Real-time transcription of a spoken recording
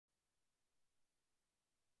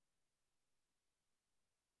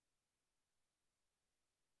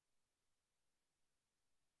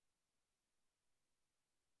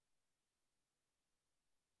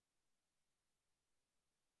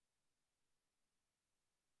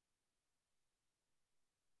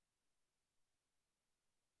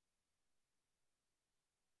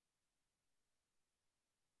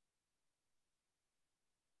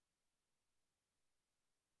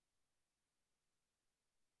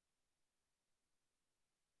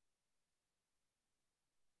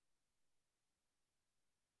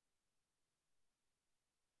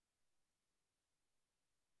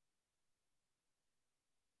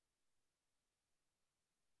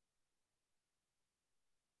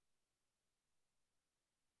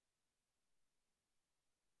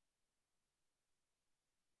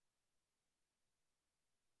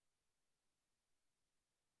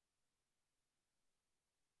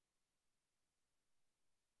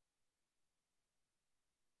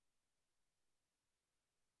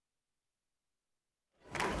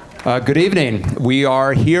Good evening. We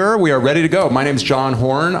are here. We are ready to go. My name is John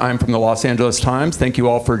Horn. I'm from the Los Angeles Times. Thank you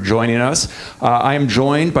all for joining us. I am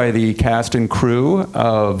joined by the cast and crew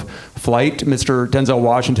of Flight. Mr. Denzel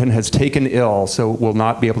Washington has taken ill, so will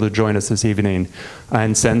not be able to join us this evening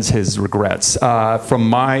and sends his regrets. From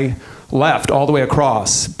my left, all the way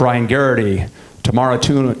across, Brian Garrity, Tamara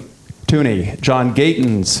Tooney, John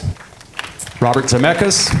Gatens, Robert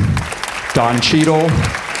Zemeckis, Don Cheadle,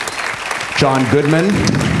 John Goodman,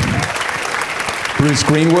 Bruce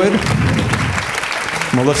Greenwood,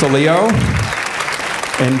 Melissa Leo,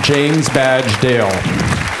 and James Badge Dale.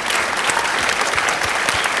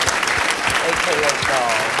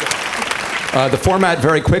 The format,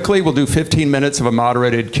 very quickly, we'll do 15 minutes of a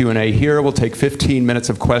moderated Q&A here. We'll take 15 minutes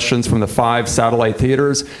of questions from the 5 satellite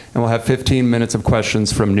theaters, and we'll have 15 minutes of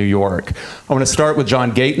questions from New York. I want to start with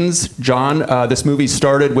John Gatens. John, this movie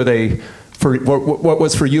started with what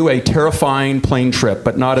was for you a terrifying plane trip,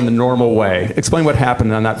 but not in the normal way. Explain what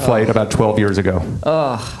happened on that flight about 12 years ago.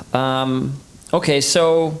 Okay,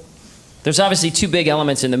 so there's obviously 2 big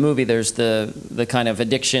elements in the movie. There's the kind of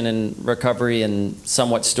addiction and recovery and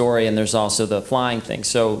somewhat story, and there's also the flying thing.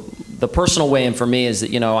 So the personal way in for me is that,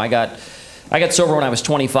 you know, I got sober when I was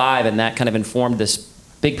 25, and that kind of informed this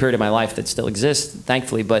big period of my life that still exists,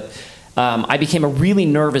 thankfully. But I became a really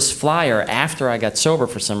nervous flyer after I got sober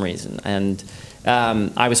for some reason. And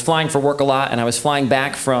I was flying for work a lot, and I was flying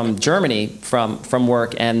back from Germany from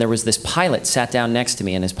work, and there was this pilot sat down next to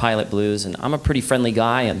me in his pilot blues, and I'm a pretty friendly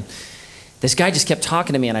guy, and this guy just kept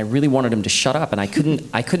talking to me, and I really wanted him to shut up, and I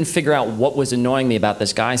couldn't figure out what was annoying me about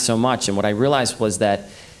this guy so much. And what I realized was that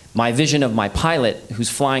my vision of my pilot, who's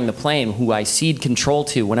flying the plane, who I cede control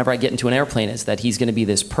to whenever I get into an airplane, is that he's going to be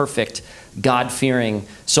this perfect, God-fearing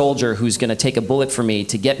soldier who's going to take a bullet for me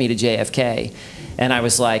to get me to JFK. And I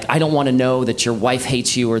was like, I don't want to know that your wife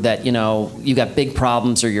hates you, or that, you know, you got big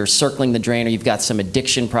problems, or you're circling the drain, or you've got some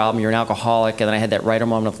addiction problem, you're an alcoholic. And then I had that writer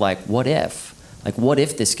moment of like, what if? Like, what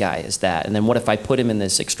if this guy is that? And then what if I put him in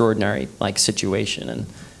this extraordinary, like, situation and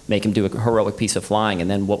make him do a heroic piece of flying,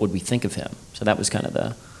 and then what would we think of him? So that was kind of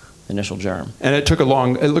the initial germ. And it took a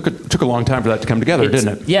long time for that to come together,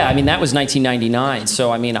 didn't it? Yeah, I mean, that was 1999.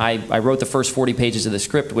 So, I mean, I wrote the first 40 pages of the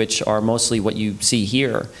script, which are mostly what you see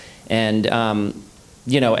here. And,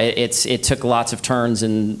 you know, it took lots of turns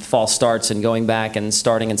and false starts and going back and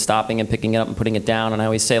starting and stopping and picking it up and putting it down. And I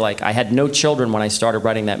always say, like, I had no children when I started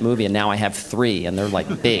writing that movie, and now I have 3, and they're,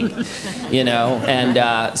 like, big, you know?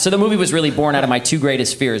 And so the movie was really born out of my 2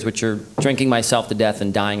 greatest fears, which are drinking myself to death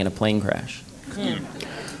and dying in a plane crash.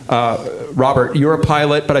 Robert, you're a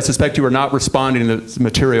pilot, but I suspect you are not responding to the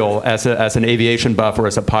material as an aviation buff or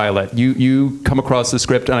as a pilot. You come across the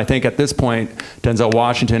script, and I think at this point, Denzel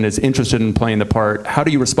Washington is interested in playing the part. How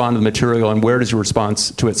do you respond to the material, and where does your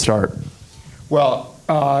response to it start? Well,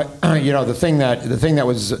 you know, the thing that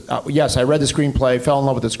was, yes, I read the screenplay, fell in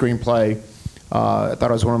love with the screenplay. I thought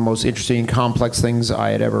it was one of the most interesting, complex things I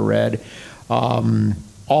had ever read.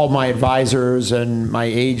 All my advisors and my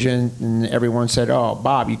agent and everyone said, "Oh,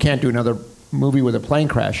 Bob, you can't do another movie with a plane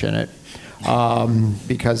crash in it,"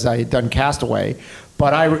 because I had done Castaway.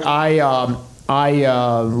 But I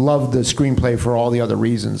love the screenplay for all the other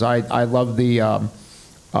reasons. I love the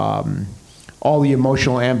all the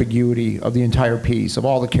emotional ambiguity of the entire piece, of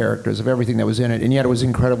all the characters, of everything that was in it, and yet it was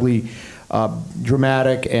incredibly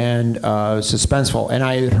dramatic and suspenseful. And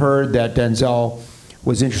I had heard that Denzel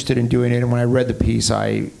was interested in doing it, and when I read the piece,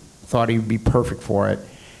 I thought he would be perfect for it.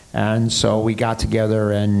 And so we got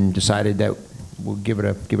together and decided that we'll give it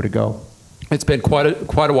a go. It's been quite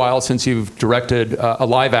a while since you've directed a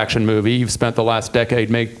live-action movie. You've spent the last decade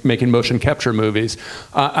making motion capture movies.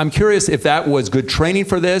 I'm curious if that was good training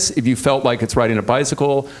for this, if you felt like it's riding a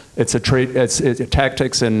bicycle, it's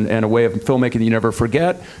tactics and a way of filmmaking that you never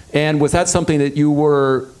forget. And was that something that you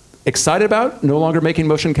were excited about, no longer making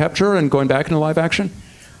motion capture and going back into live action?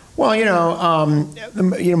 Well, you know,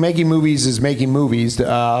 making movies is making movies.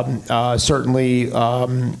 Certainly,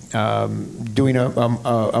 doing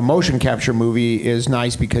a motion capture movie is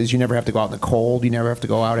nice because you never have to go out in the cold. You never have to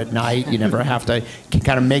go out at night. You never have to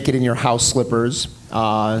kind of make it in your house slippers.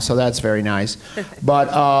 So that's very nice.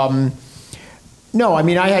 But no, I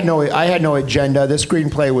mean, I had no agenda. The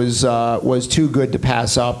screenplay was too good to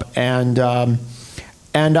pass up, and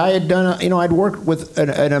I had done, you know, I'd worked with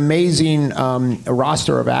an amazing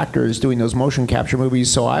roster of actors doing those motion capture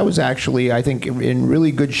movies, so I was actually, I think, in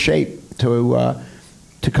really good shape to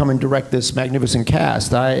come and direct this magnificent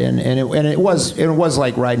cast. And it was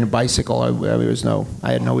like riding a bicycle.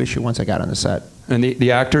 I had no issue once I got on the set. And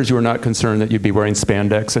the actors, you were not concerned that you'd be wearing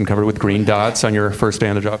spandex and covered with green dots on your first day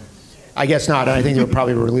on the job? I guess not. I think they were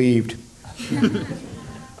probably relieved.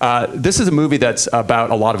 This is a movie that's about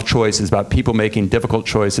a lot of choices, about people making difficult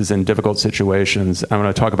choices in difficult situations. I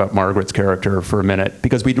want to talk about Margaret's character for a minute,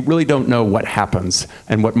 because we really don't know what happens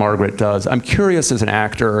and what Margaret does. I'm curious as an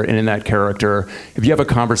actor and in that character, if you have a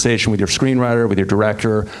conversation with your screenwriter, with your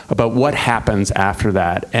director, about what happens after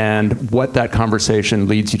that and what that conversation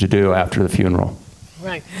leads you to do after the funeral.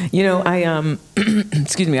 Right. You know,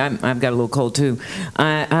 excuse me, I've got a little cold too.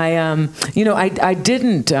 You know, I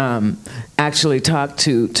didn't actually talk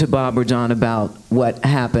to Bob or John about what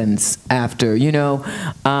happens after. You know,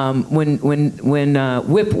 when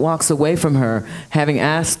Whip walks away from her, having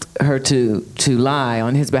asked her to lie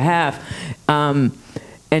on his behalf,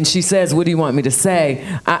 and she says, "What do you want me to say?"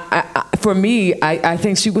 For me, I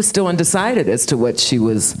think she was still undecided as to what she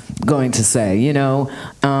was going to say. You know,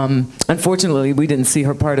 unfortunately, we didn't see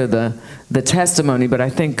her part of the testimony, but I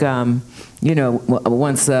think you know,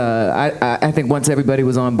 once I think once everybody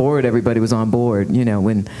was on board, everybody was on board. You know,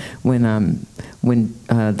 when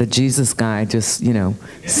the Jesus guy just, you know,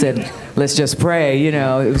 said, "Let's just pray," you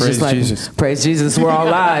know, it was Praise just like, Jesus. "Praise Jesus, we're all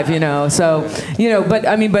alive," you know. So, you know, but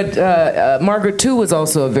I mean, Margaret too was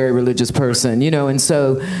also a very religious person, you know, and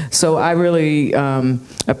so I really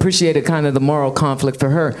appreciated kind of the moral conflict for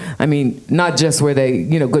her. I mean, not just were they,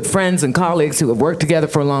 you know, good friends and colleagues who have worked together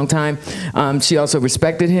for a long time. She also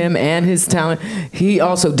respected him and his talent. He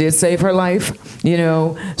also did save her life, you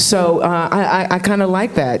know. So I kind of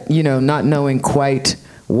like that, you know, not knowing quite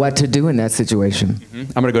what to do in that situation. I'm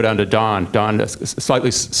going to go down to Don. Don, a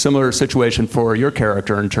slightly similar situation for your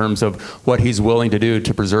character in terms of what he's willing to do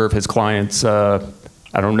to preserve his client's, I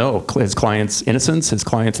don't know, his client's innocence, his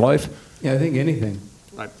client's life. Yeah, I think anything.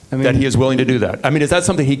 I mean, that he is willing to do that. I mean, is that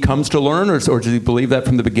something he comes to learn, or does he believe that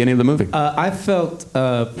from the beginning of the movie? I felt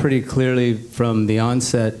pretty clearly from the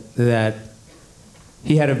onset that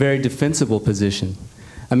he had a very defensible position.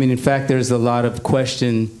 I mean, in fact, there's a lot of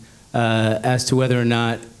question as to whether or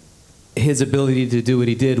not his ability to do what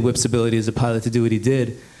he did, Whip's ability as a pilot to do what he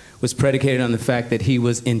did, was predicated on the fact that he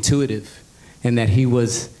was intuitive and that he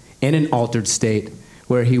was in an altered state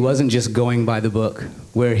where he wasn't just going by the book,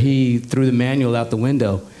 where he threw the manual out the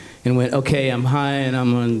window and went, "Okay, I'm high and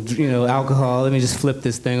I'm on, you know, alcohol. Let me just flip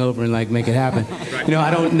this thing over and like make it happen." Right. You know,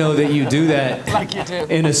 I don't know that you do that like you do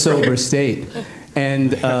in a sober state,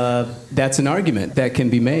 and that's an argument that can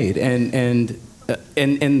be made. And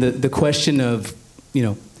the question of, you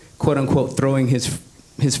know, quote unquote throwing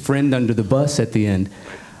his friend under the bus at the end,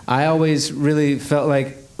 I always really felt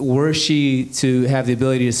like, were she to have the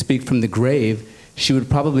ability to speak from the grave, she would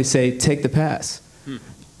probably say, "Take the pass."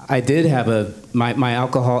 I did have my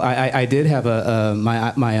alcohol. I did have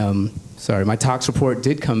my tox report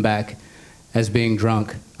did come back as being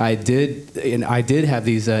drunk. I did have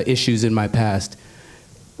these issues in my past.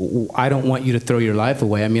 I don't want you to throw your life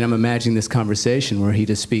away. I mean, I'm imagining this conversation where he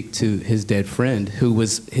to speak to his dead friend, who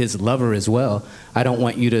was his lover as well. I don't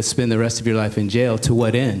want you to spend the rest of your life in jail. To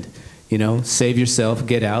what end? You know, save yourself,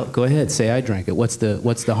 get out, go ahead, say I drank it. What's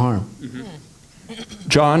the harm? Mm-hmm.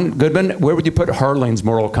 John Goodman, where would you put Harling's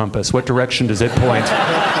moral compass? What direction does it point?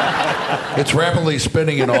 It's rapidly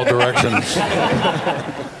spinning in all directions.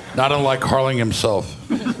 Not unlike Harling himself.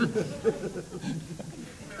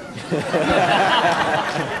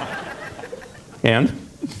 And?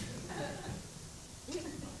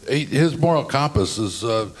 His moral compass is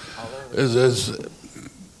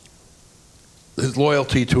his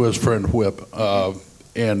loyalty to his friend Whip,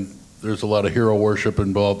 and there's a lot of hero worship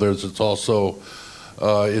involved. It's also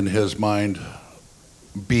in his mind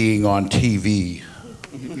being on TV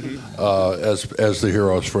as the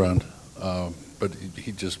hero's friend, but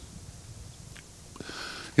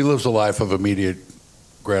he lives a life of immediate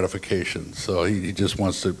gratification, so he just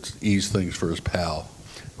wants to ease things for his pal.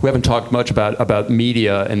 We haven't talked much about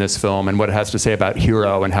media in this film and what it has to say about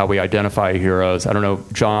hero and how we identify heroes. I don't know,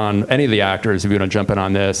 John, any of the actors, if you want to jump in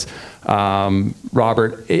on this.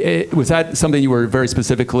 Robert, was that something you were very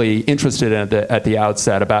specifically interested in at the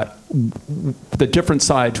outset, about the different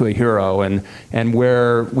side to a hero and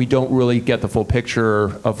where we don't really get the full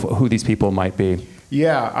picture of who these people might be?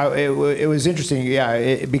 Yeah, it was interesting.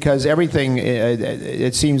 Yeah, because everything.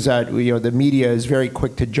 It seems that, you know, the media is very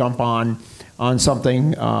quick to jump on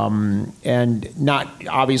something and not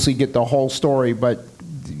obviously get the whole story, but,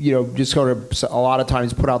 you know, just sort of a lot of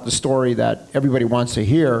times put out the story that everybody wants to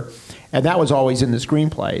hear, and that was always in the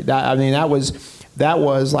screenplay. That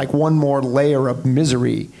was like one more layer of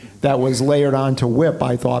misery that was layered onto Whip,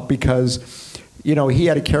 I thought, because, you know, he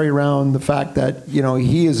had to carry around the fact that, you know,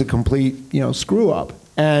 he is a complete, you know, screw up.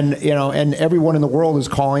 And, you know, and everyone in the world is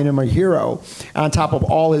calling him a hero. On top of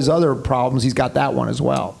all his other problems, he's got that one as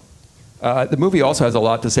well. The movie also has a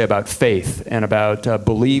lot to say about faith and about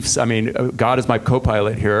beliefs. I mean, God is my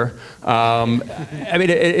co-pilot here. I mean,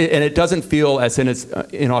 and it doesn't feel as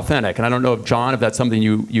inauthentic. And I don't know if, John, if that's something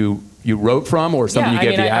you wrote from or something you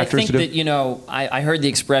gave the actors to do. I think that, you know, I heard the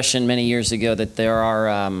expression many years ago that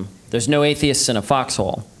there's no atheists in a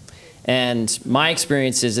foxhole. And my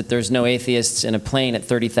experience is that there's no atheists in a plane at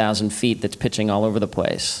 30,000 feet that's pitching all over the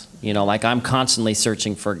place. You know, like I'm constantly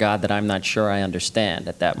searching for God that I'm not sure I understand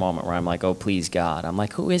at that moment where I'm like, oh, please, God. I'm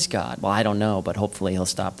like, who is God? Well, I don't know, but hopefully he'll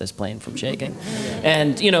stop this plane from shaking.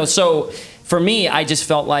 And, you know, so for me, I just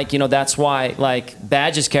felt like, you know, that's why, like,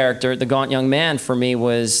 Badge's character, the gaunt young man, for me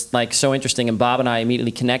was, like, so interesting. And Bob and I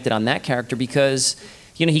immediately connected on that character because,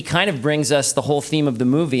 you know, he kind of brings us the whole theme of the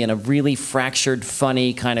movie in a really fractured,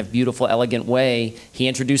 funny, kind of beautiful, elegant way. He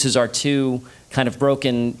introduces our two kind of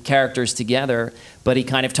broken characters together, but he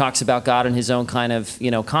kind of talks about God and his own kind of, you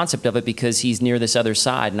know, concept of it because he's near this other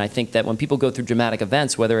side. And I think that when people go through dramatic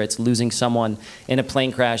events, whether it's losing someone in a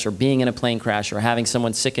plane crash or being in a plane crash or having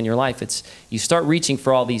someone sick in your life, you start reaching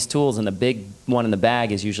for all these tools, and the big one in the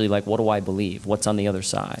bag is usually like, what do I believe? What's on the other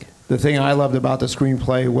side? The thing I loved about the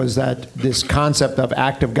screenplay was that this concept of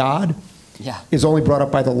act of God is only brought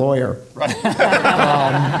up by the lawyer. Right. You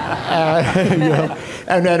know,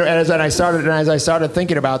 and as I started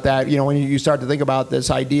thinking about that, you know, when you start to think about this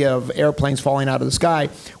idea of airplanes falling out of the sky,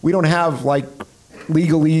 we don't have like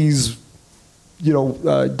legalese, you know,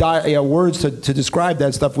 words to describe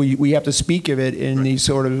that stuff. We have to speak of it in these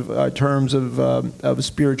sort of terms of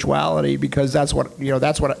spirituality, because that's what, you know,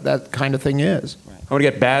 that's what that kind of thing is. I want to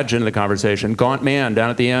get Badge into the conversation. Gaunt man down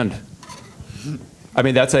at the end. I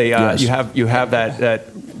mean, that's a Yes. you have that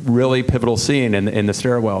really pivotal scene in the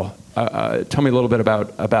stairwell. Tell me a little bit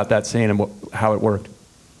about that scene and how it worked.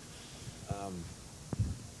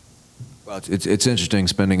 Well, it's interesting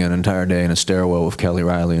spending an entire day in a stairwell with Kelly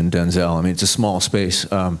Riley and Denzel. I mean, it's a small space.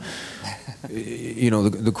 You know,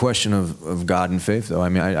 the question of God and faith, though, I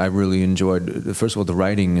mean, I really enjoyed, first of all, the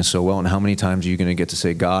writing is so well, and how many times are you going to get to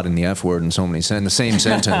say God and the F word in the same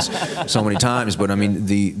sentence so many times? But I mean,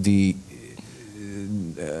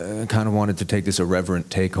 I kind of wanted to take this irreverent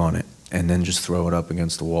take on it and then just throw it up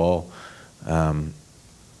against the wall, and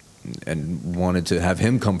wanted to have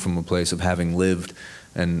him come from a place of having lived,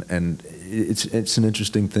 and it's an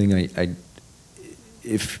interesting thing.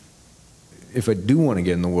 If I do want to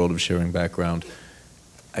get in the world of sharing background,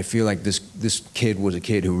 I feel like this kid was a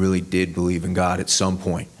kid who really did believe in God at some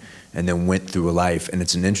point and then went through a life, and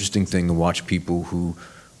it's an interesting thing to watch people who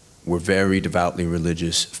were very devoutly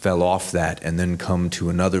religious, fell off that, and then come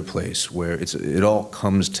to another place where it all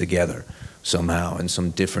comes together somehow in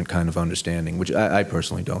some different kind of understanding, which I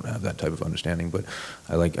personally don't have that type of understanding, but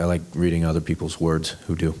I like reading other people's words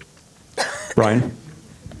who do. Brian?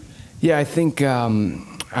 Yeah, I think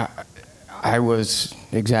I was,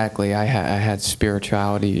 exactly, I had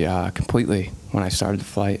spirituality completely when I started the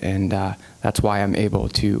flight, and that's why I'm able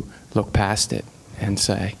to look past it and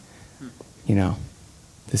say, you know,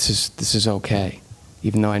 this is okay,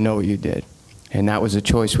 even though I know what you did. And that was a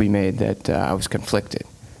choice we made that I was conflicted,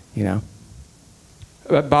 you know.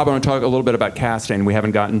 Bob, I want to talk a little bit about casting. We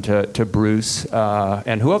haven't gotten to Bruce.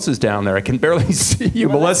 And who else is down there? I can barely see you.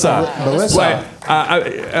 Melissa.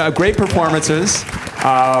 Great performances.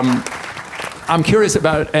 I'm curious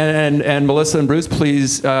about, and Melissa and Bruce,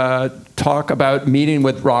 please talk about meeting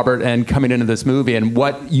with Robert and coming into this movie and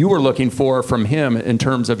what you were looking for from him in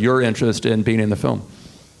terms of your interest in being in the film.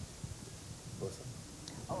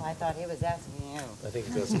 Oh, I thought he was asking you. I think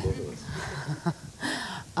he's asking both of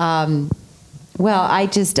us. Well, I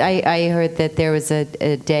heard that there was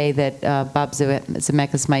a day that Bob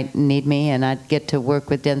Zemeckis might need me, and I'd get to work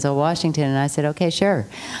with Denzel Washington, and I said, okay, sure.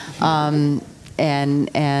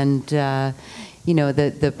 You know,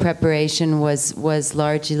 the preparation was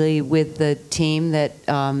largely with the team that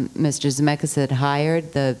Mr. Zemeckis had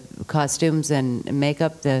hired, the costumes and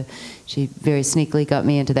makeup. She very sneakily got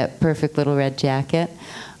me into that perfect little red jacket.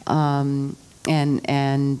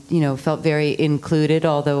 And you know, felt very included,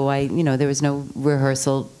 although there was no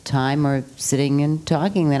rehearsal time or sitting and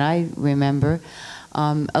talking that I remember.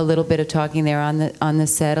 A little bit of talking there on the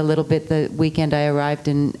set, a little bit the weekend I arrived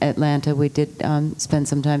in Atlanta. We did spend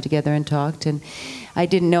some time together and talked, and I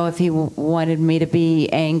didn't know if he wanted me to be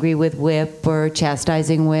angry with Whip or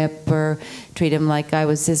chastising Whip or treat him like I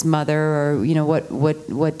was his mother, or you know,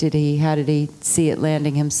 how did he see it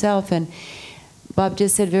landing himself. And Bob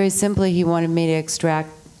just said very simply he wanted me to extract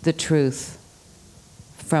the truth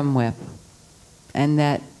from Whip, and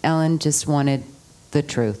that Ellen just wanted the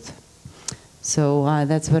truth. So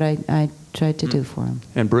that's what I tried to do for him.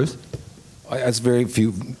 And Bruce? Not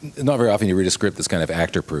very often you read a script that's kind of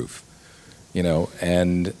actor-proof. you know,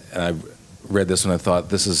 and I read this and I thought,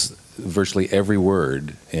 this is virtually every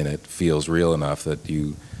word in it feels real enough that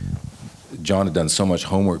John had done so much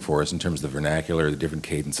homework for us in terms of the vernacular, the different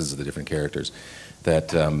cadences of the different characters,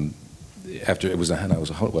 that after it was,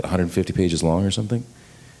 what, 150 pages long or something?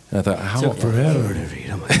 And I thought, how? It took forever to read,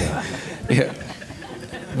 oh my God. Yeah.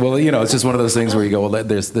 Well, you know, it's just one of those things where you go, well,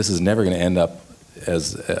 this is never going to end up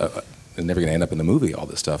as, never going to end up in the movie, all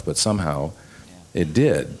this stuff, but somehow it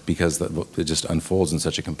did, because it just unfolds in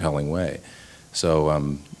such a compelling way. So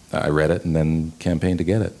I read it and then campaigned to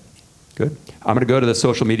get it. Good. I'm going to go to the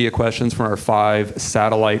social media questions from our 5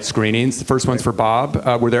 satellite screenings. The first one's for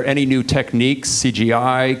Bob. Were there any new techniques,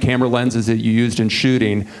 CGI, camera lenses that you used in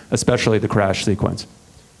shooting, especially the crash sequence?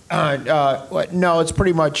 No, it's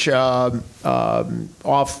pretty much off,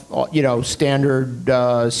 you know, standard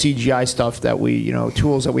CGI stuff that we, you know,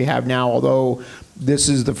 tools that we have now. Although this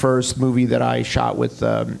is the first movie that I shot with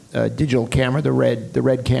a digital camera, the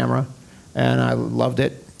red camera, and I loved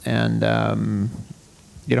it. And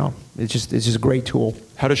you know, it's just a great tool.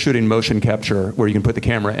 How does shooting motion capture, where you can put the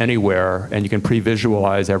camera anywhere and you can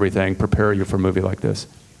pre-visualize everything, prepare you for a movie like this?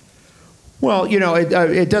 Well, you know,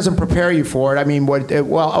 it doesn't prepare you for it. I mean,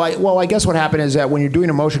 I guess what happened is that when you're doing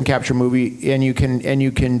a motion capture movie and you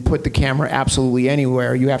can put the camera absolutely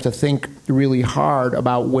anywhere, you have to think really hard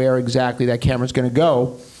about where exactly that camera's going to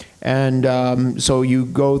go, and so you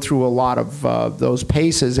go through a lot of those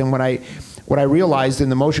paces. And what I realized in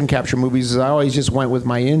the motion capture movies is I always just went with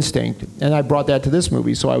my instinct, and I brought that to this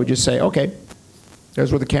movie. So I would just say, okay,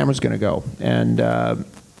 there's where the camera's going to go, and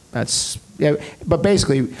that's. Yeah, but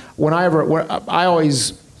basically, I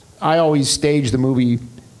always stage the movie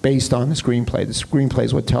based on the screenplay. The screenplay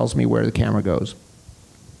is what tells me where the camera goes.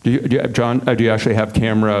 John, do you actually have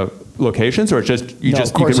camera locations, or it's just you no,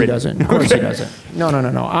 just? Of course you he doesn't. Of course he doesn't. No.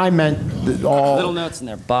 I meant all little notes in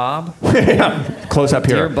there. Bob. Yeah. Close up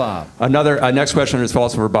here. Dear Bob. Another next question is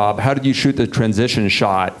also for Bob. How did you shoot the transition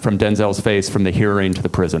shot from Denzel's face from the hearing to the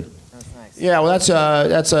prison? Yeah, well, that's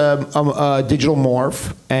a digital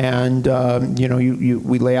morph, and you know,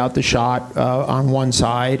 we lay out the shot on one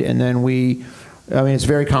side, and then I mean, it's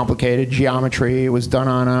very complicated geometry. It was done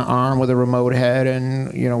on an arm with a remote head,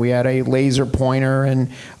 and you know, we had a laser pointer and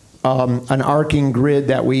an arcing grid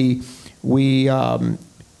that we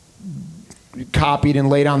copied and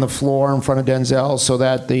laid on the floor in front of Denzel so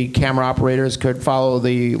that the camera operators could follow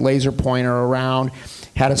the laser pointer around.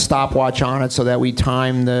 Had a stopwatch on it so that we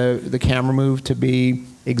timed the camera move to be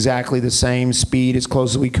exactly the same speed as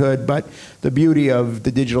close as we could. But the beauty of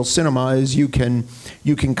the digital cinema is you can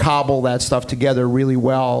cobble that stuff together really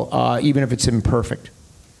well, even if it's imperfect.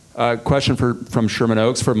 Question from Sherman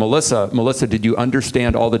Oaks for Melissa. Melissa, did you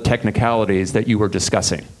understand all the technicalities that you were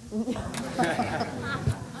discussing?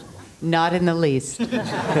 Not in the least. You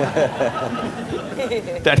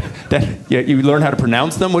learn how to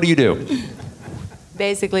pronounce them? What do you do?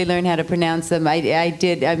 Basically learn how to pronounce them. I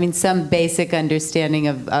did, I mean, some basic understanding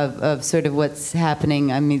of sort of what's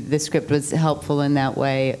happening. I mean, the script was helpful in that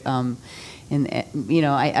way. And, you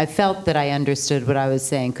know, I felt that I understood what I was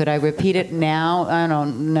saying. Could I repeat it now? I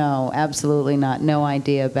don't know. Absolutely not. No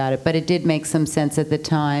idea about it. But it did make some sense at the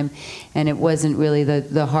time, and it wasn't really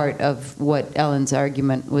the heart of what Ellen's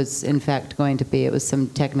argument was, in fact, going to be. It was some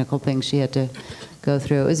technical things she had to go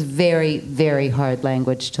through. It was very, very hard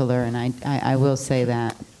language to learn. I will say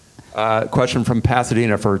that. Question from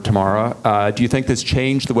Pasadena for Tamara. Do you think this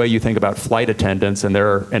changed the way you think about flight attendants and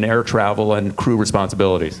air travel and crew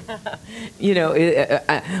responsibilities? You know,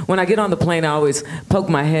 when I get on the plane, I always poke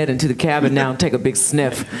my head into the cabin now and take a big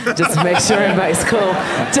sniff just to make sure everybody's cool.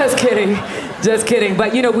 Just kidding. Just kidding.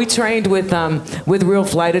 But, you know, we trained with real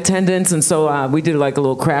flight attendants, and so we did like a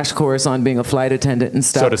little crash course on being a flight attendant and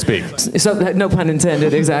stuff. So to speak. So, no pun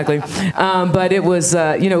intended, exactly. But it was,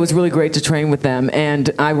 you know, it was really great to train with them. And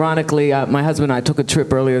ironically, my husband and I took a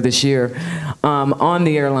trip earlier this year on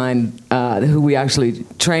the airline who we actually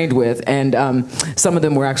trained with, and some of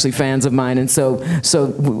them were actually fans of mine. And so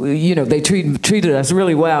you know, they treated us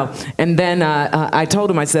really well. And then I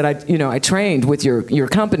told them, I said, I trained with your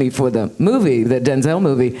company for the movie, the Denzel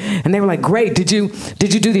movie, and they were like, great. Did you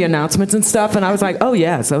do the announcements and stuff? And I was like, oh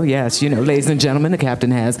yes. You know, ladies and gentlemen, the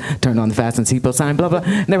captain has turned on the fasten seatbelt sign, blah blah.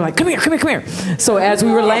 And they were like, come here. So as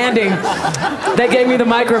we were landing, they gave me the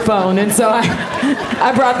microphone, and so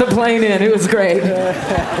I brought the plane in. It was great.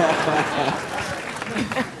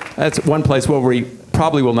 That's one place where we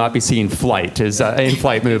probably will not be seeing Flight, is an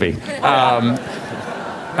in-flight movie. A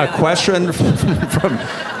question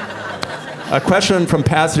from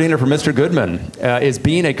Pasadena for Mr. Goodman. Is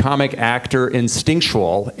being a comic actor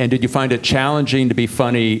instinctual, and did you find it challenging to be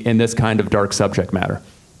funny in this kind of dark subject matter?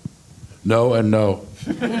 No and no.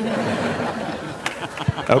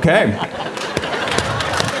 Okay.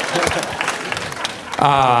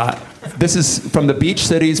 This is from the Beach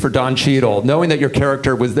Cities for Don Cheadle. Knowing that your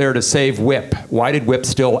character was there to save Whip, why did Whip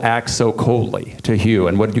still act so coldly to Hugh?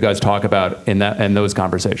 And what did you guys talk about in those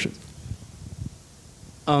conversations?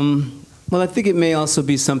 Well, I think it may also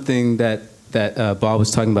be something that Bob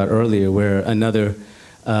was talking about earlier, where another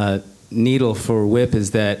needle for Whip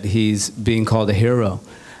is that he's being called a hero.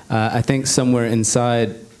 I think somewhere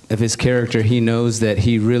inside of his character, he knows that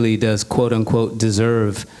he really does, quote unquote,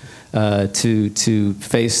 deserve to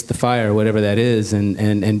face the fire, whatever that is,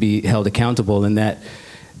 and be held accountable. And that,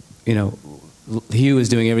 you know, Hugh is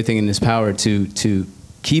doing everything in his power to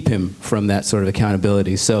keep him from that sort of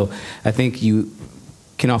accountability. So I think you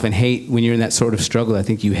can often hate, when you're in that sort of struggle, I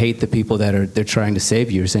think you hate the people that they're trying to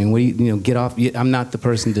save you. You're saying, well, you know, get off, I'm not the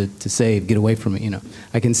person to save, get away from me, you know.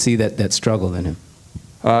 I can see that struggle in him.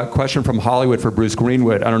 Question from Hollywood for Bruce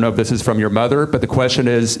Greenwood. I don't know if this is from your mother, but the question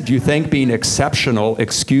is, do you think being exceptional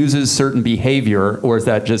excuses certain behavior, or is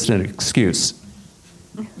that just an excuse?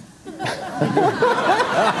 They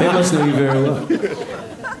must know you very well.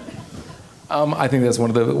 I think that's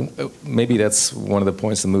maybe that's one of the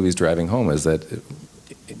points the movie's driving home, is that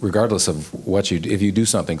regardless of what if you do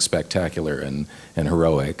something spectacular and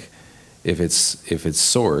heroic, if its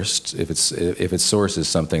source is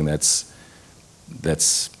something that's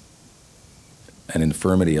an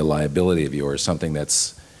infirmity, a liability of yours, something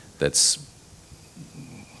that's I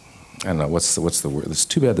don't know, what's the word? It's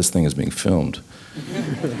too bad this thing is being filmed.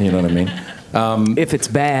 You know what I mean? If it's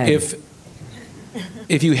bad.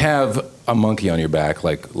 If you have a monkey on your back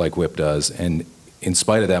like Whip does, and in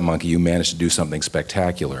spite of that monkey, you manage to do something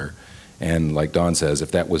spectacular, and like Don says,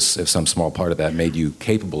 if some small part of that made you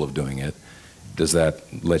capable of doing it, does that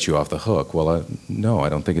let you off the hook? Well, no, I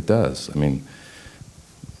don't think it does. I mean,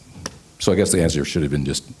 so I guess the answer should have been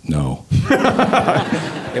just no.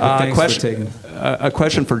 A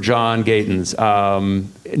question for John Gatens.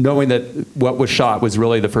 Knowing that what was shot was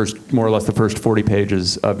really more or less the first 40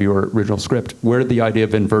 pages of your original script, where did the idea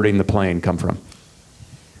of inverting the plane come from?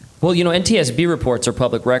 Well, you know, NTSB reports are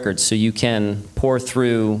public records, so you can pour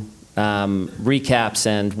through recaps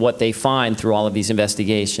and what they find through all of these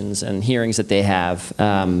investigations and hearings that they have.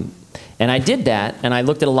 And I did that, and I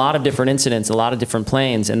looked at a lot of different incidents, a lot of different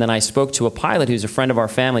planes, and then I spoke to a pilot who's a friend of our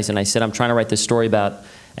family's, and I said, I'm trying to write this story about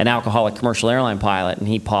an alcoholic commercial airline pilot, and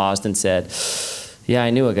he paused and said, yeah,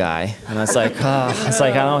 I knew a guy. And I was like, I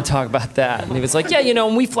don't want to talk about that. And he was like, yeah, you know,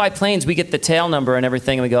 when we fly planes, we get the tail number and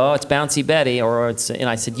everything, and we go, oh, it's Bouncy Betty, and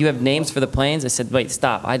I said, you have names for the planes? I said, wait,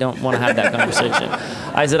 stop, I don't want to have that conversation.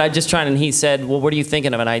 I said, I'm just trying, and he said, well, what are you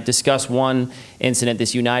thinking of? And I discussed one incident,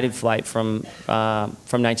 this United flight from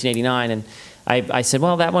 1989, and I said,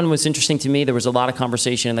 well, that one was interesting to me. There was a lot of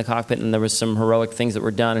conversation in the cockpit, and there was some heroic things that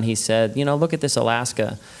were done, and he said, you know, look at this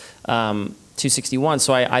Alaska 261.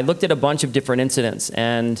 So I looked at a bunch of different incidents,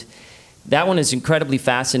 and that one is incredibly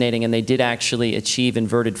fascinating, and they did actually achieve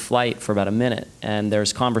inverted flight for about a minute, and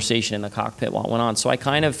there's conversation in the cockpit while it went on. So I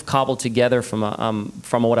kind of cobbled together from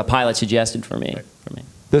what a pilot suggested for me.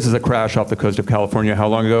 This is a crash off the coast of California. How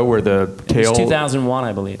long ago? Where the tail? It was 2001,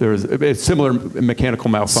 I believe. There was a similar mechanical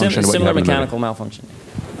malfunction. Similar mechanical malfunction.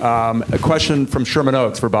 A question from Sherman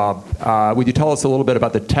Oaks for Bob. Would you tell us a little bit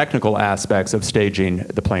about the technical aspects of staging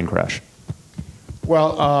the plane crash?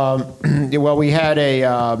 Well, we had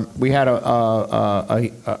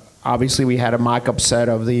obviously we had a mock-up set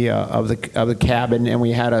of the cabin, and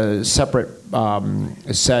we had a separate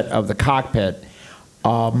set of the cockpit,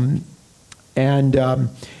 and the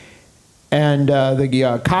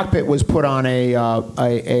cockpit was put on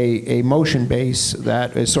a motion base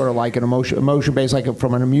that is sort of like a motion base, like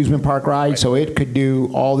from an amusement park ride, so it could do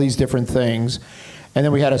all these different things, and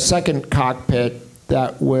then we had a second cockpit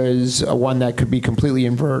that was one that could be completely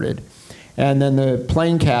inverted. And then the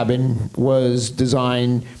plane cabin was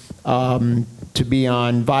designed to be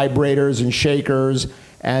on vibrators and shakers,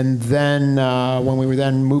 and then when we were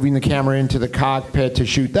then moving the camera into the cockpit to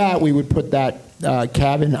shoot that, we would put that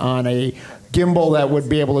cabin on a gimbal that would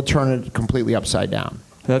be able to turn it completely upside down.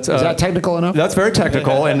 Is that technical enough? That's very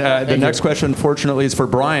technical. And the next question, fortunately, is for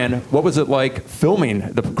Brian. What was it like filming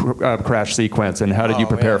the crash sequence, and how did you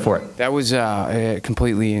prepare for it? That was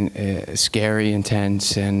completely scary,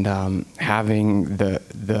 intense, and having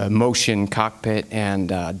the motion cockpit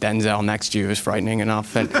and Denzel next to you was frightening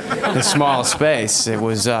enough. And the small space, it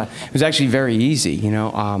was actually very easy. You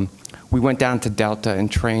know, we went down to Delta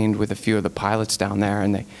and trained with a few of the pilots down there,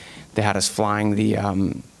 and they had us flying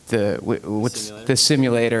the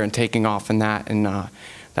simulator and taking off in that, and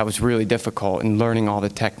that was really difficult, and learning all the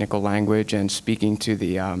technical language and speaking to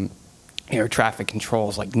the air traffic control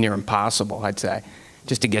is like near impossible, I'd say,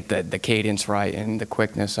 just to get the cadence right and the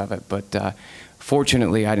quickness of it. But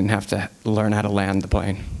fortunately, I didn't have to learn how to land the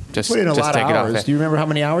plane. Just Put in a lot of take it off hours. it. Do you remember how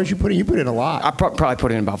many hours you put in? You put in a lot. I probably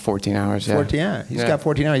put in about 14 hours. Yeah. 14, yeah. He's Yeah. got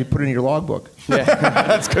 14 hours. You put it in your logbook. Yeah.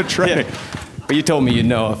 That's good training. Yeah. But you told me you'd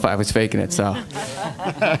know if I was faking it, so.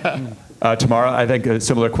 Tomorrow, I think a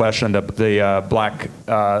similar question, the black,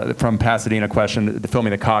 from Pasadena question, the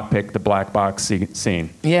filming the cockpit, the black box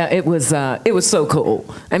scene. Yeah, it was so cool.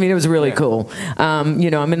 I mean, it was really cool.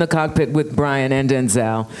 You know, I'm in the cockpit with Brian and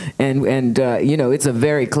Denzel, and you know, it's a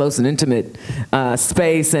very close and intimate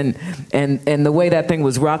space, and the way that thing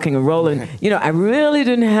was rocking and rolling, you know, I really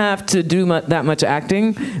didn't have to do that much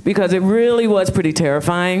acting because it really was pretty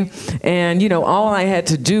terrifying, and you know, all I had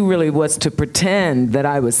to do really was to pretend that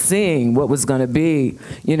I was seeing what was going to be,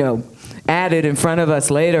 you know, added in front of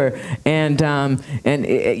us later, and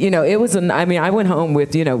you know, it was. I mean, I went home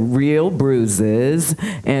with, you know, real bruises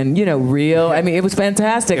and, you know, real. I mean, it was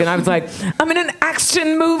fantastic, and I was like, I'm in an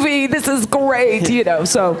action movie. This is great, you know.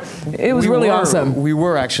 So it was really awesome. We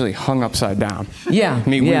were actually hung upside down. Yeah, I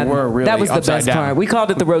mean, yeah, we were really that was the upside best down. part. We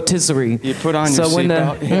called it the rotisserie. You put on your when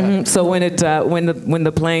seatbelt. Yeah. So when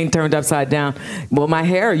the plane turned upside down, well, my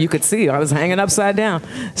hair, you could see I was hanging upside down.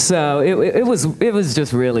 So it was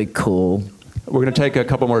just really cool. We're going to take a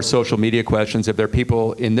couple more social media questions. If there are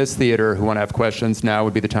people in this theater who want to have questions, now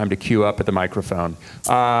would be the time to queue up at the microphone.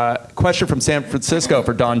 Question from San Francisco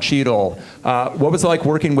for Don Cheadle. What was it like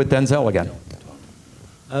working with Denzel again?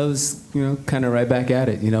 I was, you know, kind of right back at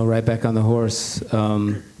it, you know, right back on the horse.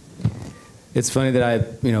 It's funny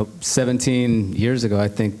that you know, 17 years ago, I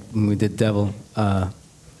think, when we did Devil,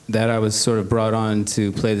 that I was sort of brought on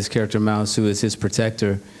to play this character Mouse, who is his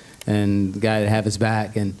protector and the guy that have his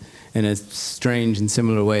back. And in a strange and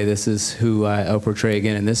similar way, this is who I'll portray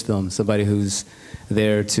again in this film, somebody who's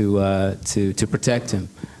there to protect him.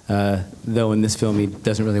 Though in this film he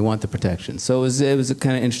doesn't really want the protection. So it was a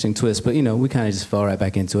kind of interesting twist, but you know, we kind of just fell right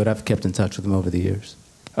back into it. I've kept in touch with him over the years.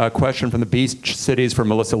 A question from the Beach Cities for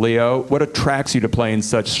Melissa Leo. What attracts you to playing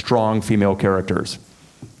such strong female characters?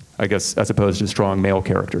 I guess as opposed to strong male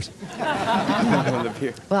characters.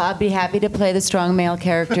 Well, I'd be happy to play the strong male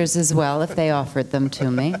characters as well if they offered them to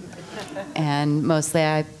me. And mostly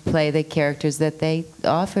I play the characters that they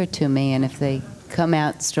offer to me, and if they come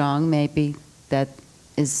out strong, maybe that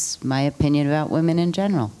is my opinion about women in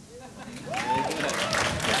general.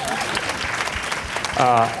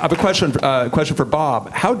 I have a question for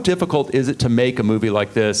Bob. How difficult is it to make a movie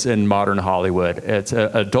like this in modern Hollywood? It's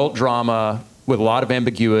an adult drama with a lot of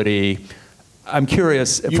ambiguity. I'm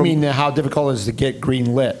curious. You mean how difficult it is to get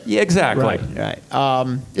green lit? Yeah, exactly. Right.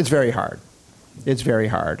 It's very hard. It's very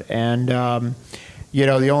hard. And, you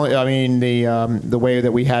know, the way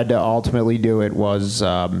that we had to ultimately do it was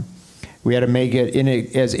we had to make it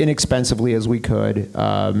as inexpensively as we could.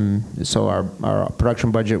 So our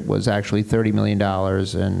production budget was actually $30 million,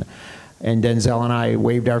 and Denzel and I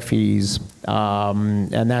waived our fees.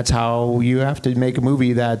 And that's how you have to make a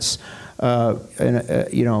movie that's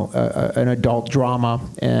an adult drama,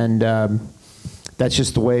 and that's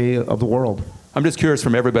just the way of the world. I'm just curious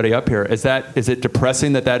from everybody up here, is it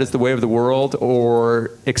depressing that is the way of the world,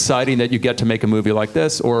 or exciting that you get to make a movie like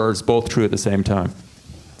this, or is both true at the same time?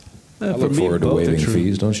 I look forward to waiving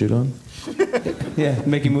fees, don't you, Don? Yeah,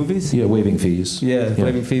 making movies? Yeah, waiving fees. Yeah,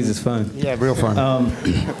 waiving fees is fun. Yeah, real fun.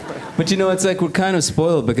 But you know, it's like we're kind of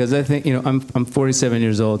spoiled because I think, you know, I'm 47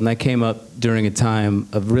 years old, and I came up during a time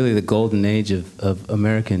of really the golden age of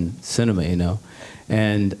American cinema, you know.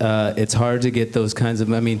 And it's hard to get those kinds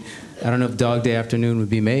of, I mean, I don't know if Dog Day Afternoon would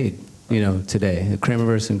be made, you know, today. Kramer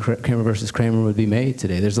versus Kramer would be made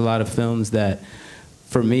today. There's a lot of films that,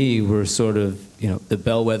 for me, were sort of, you know, the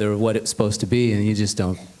bellwether of what it's supposed to be, and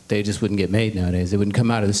they just wouldn't get made nowadays. They wouldn't come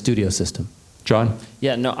out of the studio system. John?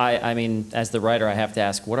 Yeah, no, I mean, as the writer, I have to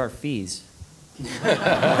ask, what are fees?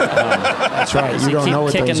 That's right. You don't know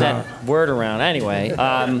what kicking those are. that word around. Anyway,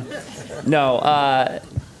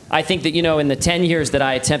 I think that, you know, in the 10 years that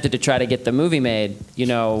I attempted to try to get the movie made, you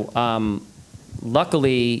know,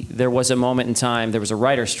 luckily there was a moment in time, there was a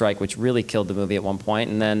writer's strike which really killed the movie at one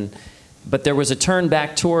point, but there was a turn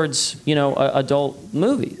back towards, you know, adult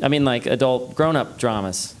movie. I mean, like adult grown-up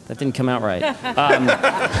dramas. That didn't come out right.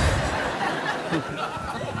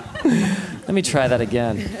 Let me try that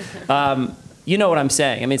again. You know what I'm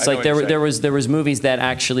saying? I mean, it's like there was movies that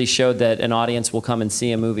actually showed that an audience will come and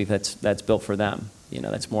see a movie that's built for them. You know,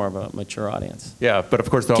 that's more of a mature audience. Yeah, but of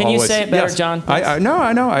course they'll Can always... you say it better, yes. John? I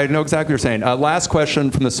know exactly what you're saying. Last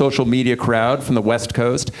question from the social media crowd from the West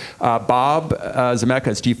Coast. Bob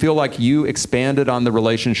Zemeckis, do you feel like you expanded on the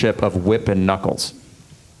relationship of Whip and Knuckles?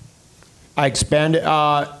 I expanded.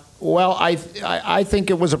 Well, I think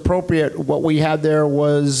it was appropriate. What we had there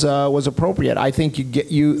was appropriate. I think you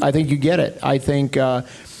get it. I think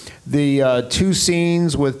the two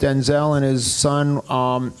scenes with Denzel and his son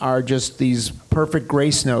are just these perfect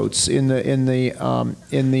grace notes in the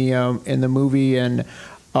movie, and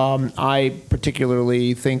I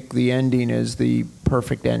particularly think the ending is the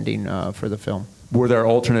perfect ending for the film. Were there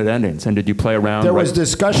alternate endings, and did you play around? There was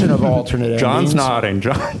discussion of alternate endings. John's nodding.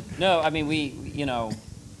 John. No, I mean,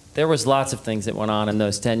 there was lots of things that went on in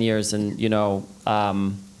those 10 years, and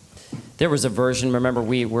there was a version. Remember,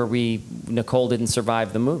 where Nicole didn't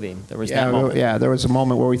survive the movie. There was that moment. Yeah, there was a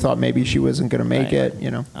moment where we thought maybe she wasn't going to make it.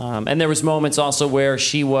 And there was moments also where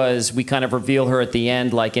we kind of reveal her at the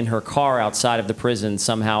end, like in her car outside of the prison,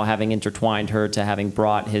 somehow having intertwined her to having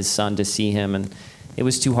brought his son to see him, and it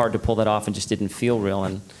was too hard to pull that off, and just didn't feel real.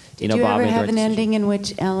 And Did you Bob ever made the have right an decision. ending in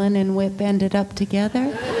which Ellen and Whip ended up together?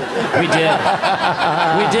 We did.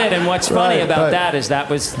 We did, and what's funny about that is that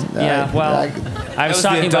was, I was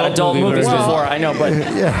talking about adult movies before, I know, but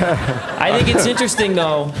I think it's interesting,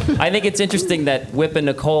 though. I think it's interesting that Whip and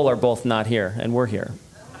Nicole are both not here, and we're here.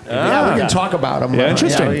 Yeah, we can talk about them. Yeah,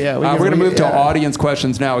 interesting. We're going to move to audience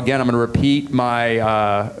questions now. Again, I'm going to repeat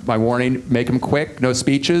my my warning. Make them quick, no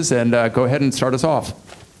speeches, and go ahead and start us off.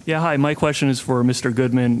 Yeah, hi. My question is for Mr.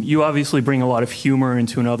 Goodman. You obviously bring a lot of humor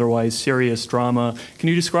into an otherwise serious drama. Can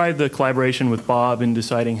you describe the collaboration with Bob in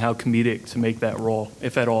deciding how comedic to make that role,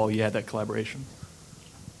 if at all you had that collaboration?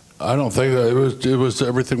 I don't think that it was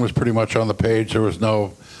everything was pretty much on the page. There was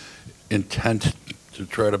no intent to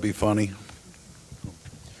try to be funny.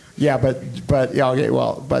 Yeah, but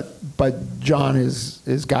John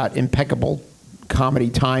has got impeccable comedy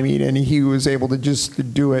timing, and he was able to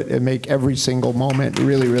just do it and make every single moment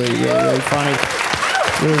really funny.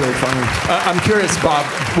 Really funny. I'm curious, Bob,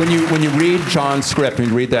 when you read John's script, when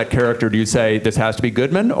you read that character, do you say this has to be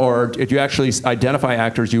Goodman, or do you actually identify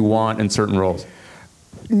actors you want in certain roles?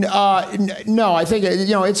 No, I think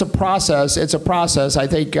it's a process. It's a process. I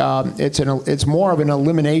think it's more of an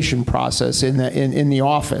elimination process in the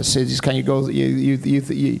office. It just kind of goes.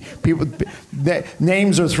 People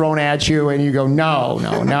names are thrown at you, and you go no,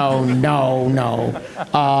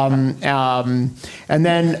 and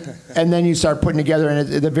then you start putting together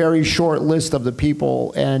a very short list of the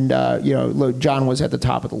people, and John was at the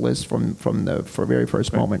top of the list from the very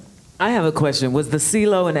first moment. I have a question. Was the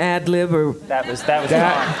CeeLo an ad lib or that was an ad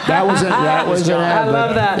lib. I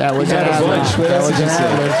love that. That was an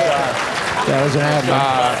ad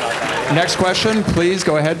lib. Next question, please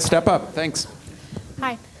go ahead. Step up. Thanks.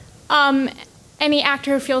 Hi. Any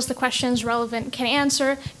actor who feels the question is relevant can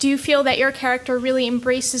answer. Do you feel that your character really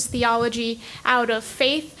embraces theology out of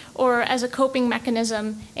faith or as a coping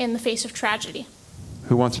mechanism in the face of tragedy?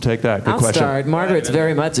 Who wants to take that? Good question. I'll start. Margaret's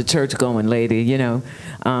very much a church-going lady,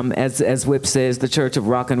 as Whip says, the Church of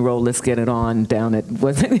Rock and Roll. Let's get it on down at Jesus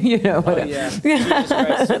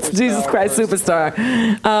Christ Superstar.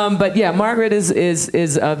 But yeah, Margaret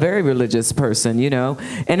is a very religious person,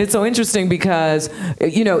 and it's so interesting because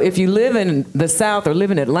if you live in the South or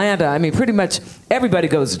live in Atlanta, I mean, pretty much everybody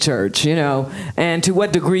goes to church, and to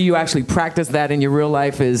what degree you actually practice that in your real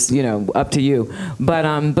life is up to you. But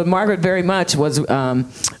Margaret very much was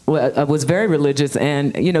very religious,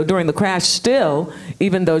 and during the crash still,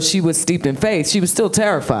 even though she was steeped in faith, she was still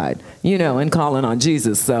terrified, and calling on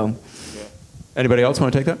Jesus. So anybody else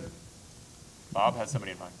want to take that? Bob has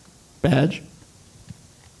somebody in mind. Badge.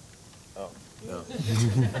 Oh no.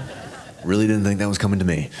 Really didn't think that was coming to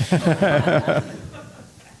me.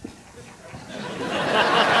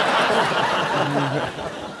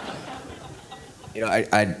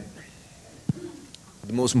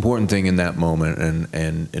 The most important thing in that moment,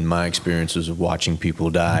 and in my experiences of watching people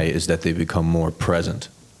die, is that they become more present.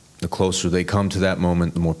 The closer they come to that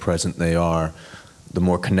moment, the more present they are, the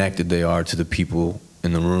more connected they are to the people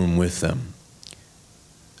in the room with them.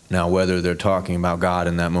 Now, whether they're talking about God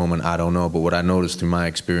in that moment, I don't know, but what I noticed through my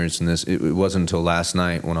experience in this, it wasn't until last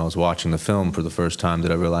night when I was watching the film for the first time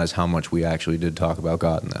that I realized how much we actually did talk about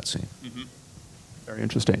God in that scene. Mm-hmm. Very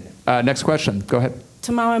interesting. Next question. Go ahead.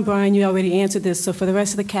 Tamara and Brian, you already answered this, so for the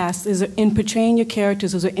rest of the cast, in portraying your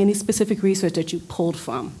characters, is there any specific research that you pulled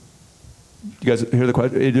from? You guys hear the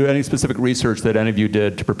question? Is there any specific research that any of you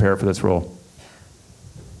did to prepare for this role?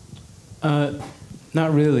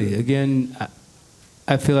 Not really. Again,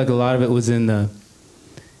 I feel like a lot of it was in the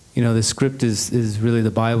script is really the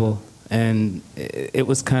Bible, and it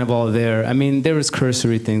was kind of all there. I mean, there was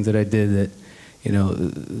cursory things that I did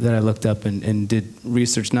that I looked up and did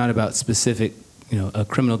research, not about specific, a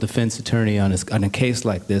criminal defense attorney on a case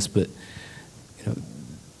like this, but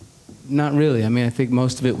Not really. I mean, I think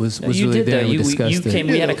most of it was you really did there. though. We You discussed it. came.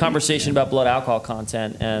 We had a conversation about blood alcohol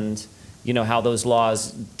content and how those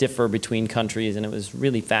laws differ between countries, and it was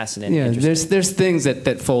really fascinating. Yeah, interesting. there's things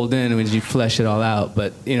that fold in when you flesh it all out,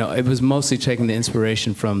 but it was mostly taking the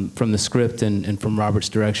inspiration from the script and from Robert's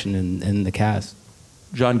direction and the cast.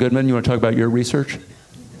 John Goodman, you want to talk about your research,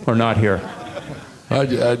 or not here?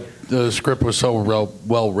 The script was so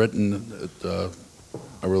well written that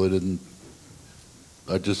I really didn't.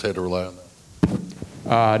 I just had to rely on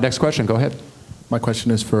that. Next question. Go ahead. My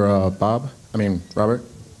question is for Robert.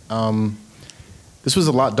 This was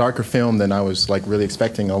a lot darker film than I was really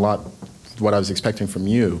expecting. What I was expecting from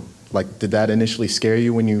you. Did that initially scare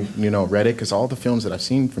you when you read it? Because all the films that I've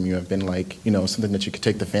seen from you have been something that you could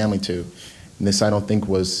take the family to, and this I don't think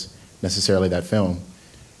was necessarily that film.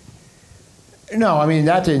 No, I mean,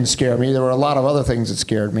 that didn't scare me. There were a lot of other things that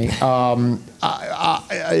scared me. No,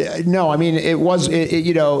 I mean, it was,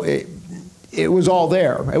 it was all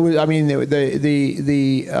there. It was, I mean, at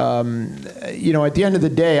the end of the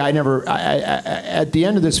day, at the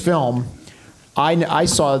end of this film, I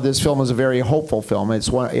saw this film as a very hopeful film. It's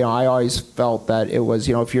one, I always felt that it was,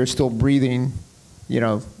 if you're still breathing,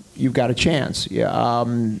 you've got a chance. Yeah.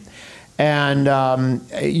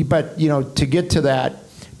 But to get to that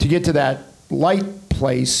light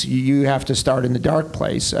place, you have to start in the dark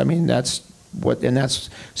place. I mean,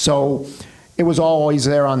 so it was always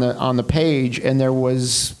there on the page, and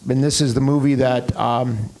this is the movie that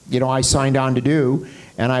I signed on to do,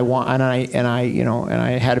 and I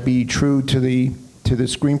had to be true to the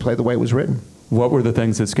screenplay the way it was written. What were the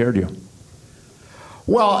things that scared you?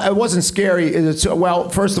 Well, it wasn't scary. Well,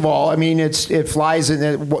 first of all, I mean, it flies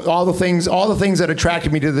in all the things that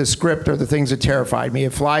attracted me to the script are the things that terrified me.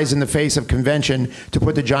 It flies in the face of convention to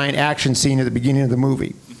put the giant action scene at the beginning of the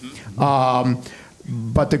movie.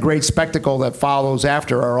 But the great spectacle that follows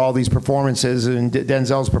after are all these performances, and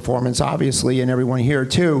Denzel's performance, obviously, and everyone here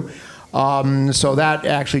too. So that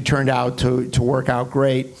actually turned out to work out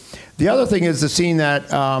great. The other thing is the scene that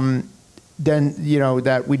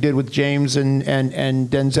that we did with James and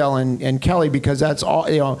Denzel and Kelly, because that's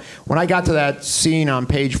all, when I got to that scene on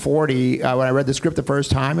page 40, when I read the script the first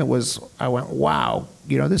time, I went, wow,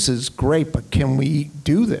 this is great, but can we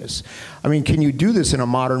do this? I mean, can you do this in a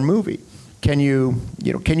modern movie? Can you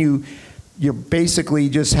basically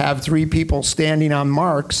just have three people standing on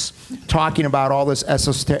marks talking about all this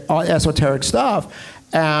esoteric stuff?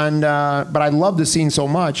 And, but I loved the scene so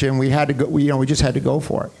much, and we had to go, we just had to go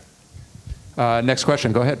for it. Next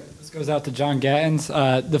question, go ahead. This goes out to John Gattens.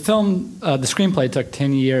 The film, the screenplay took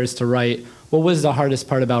 10 years to write. What was the hardest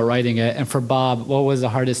part about writing it? And for Bob, what was the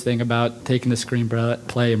hardest thing about taking the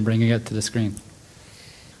screenplay and bringing it to the screen?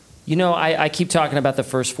 I keep talking about the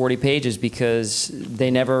first 40 pages because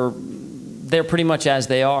they're pretty much as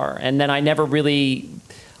they are. And then I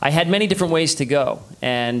had many different ways to go.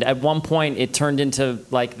 And at one point, it turned into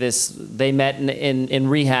like this, they met in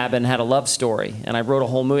rehab and had a love story. And I wrote a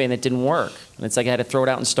whole movie and it didn't work. And it's like I had to throw it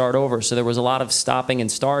out and start over. So there was a lot of stopping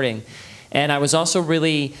and starting. And I was also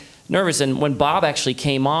really nervous. And when Bob actually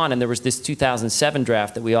came on, and there was this 2007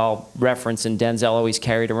 draft that we all reference and Denzel always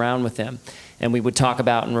carried around with him, and we would talk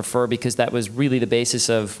about and refer because that was really the basis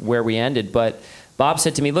of where we ended. But Bob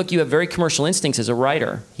said to me, look, you have very commercial instincts as a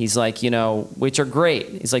writer. He's like, which are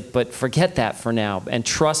great. He's like, but forget that for now and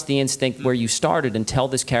trust the instinct where you started and tell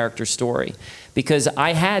this character's story. Because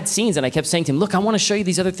I had scenes, and I kept saying to him, look, I want to show you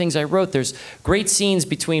these other things I wrote. There's great scenes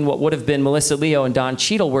between what would have been Melissa Leo and Don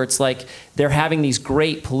Cheadle, where it's like they're having these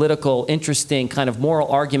great political, interesting kind of moral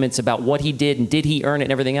arguments about what he did and did he earn it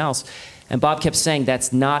and everything else. And Bob kept saying,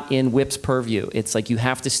 that's not in Whip's purview. It's like you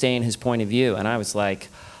have to stay in his point of view. And I was like,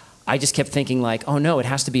 I just kept thinking like, oh no, it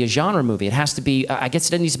has to be a genre movie. It has to be, I guess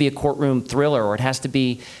it needs to be a courtroom thriller, or it has to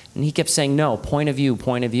be, and he kept saying, no, point of view,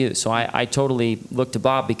 point of view. So I totally looked to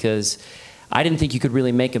Bob because I didn't think you could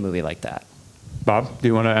really make a movie like that. Bob, do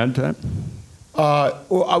you want to add to that?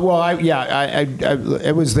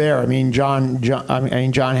 It was there. I mean, John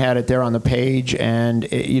had it there on the page, and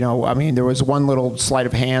there was one little sleight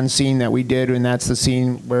of hand scene that we did, and that's the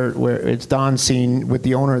scene where it's Don's scene with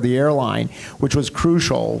the owner of the airline, which was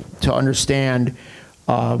crucial to understand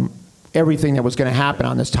everything that was going to happen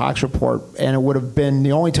on this Tox report, and it would have been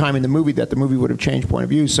the only time in the movie that the movie would have changed point of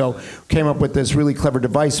view. So came up with this really clever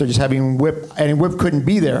device of just having Whip, and Whip couldn't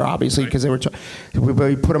be there obviously because we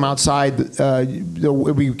put him outside.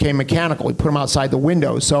 It became mechanical. We put him outside the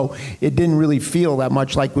window, so it didn't really feel that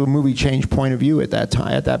much like the movie changed point of view at that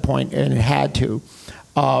time, at that point, and it had to.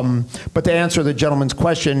 But to answer the gentleman's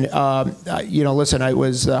question, listen, it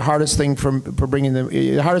was the hardest thing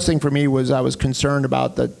the hardest thing for me was I was concerned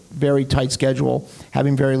about the very tight schedule,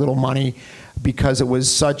 having very little money, because it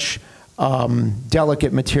was such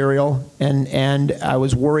delicate material, and I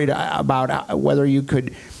was worried about whether you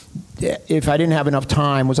could, if I didn't have enough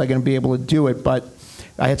time, was I going to be able to do it? But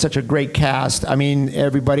I had such a great cast. I mean,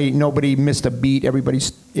 nobody missed a beat. Everybody,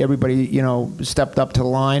 stepped up to the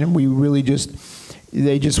line, and we really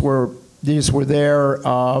they just were there,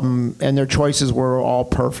 and their choices were all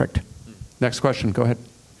perfect. Next question, go ahead.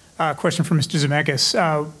 Question for Mr. Zemeckis.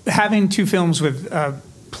 Having two films with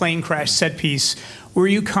plane crash set piece, were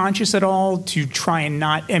you conscious at all to try and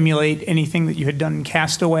not emulate anything that you had done in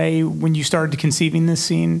Castaway when you started conceiving this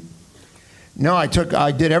scene? No, I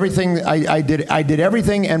did everything. I did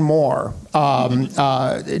everything and more. It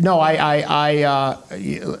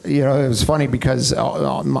was funny because I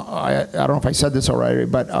don't know if I said this already,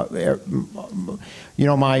 but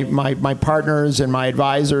my partners and my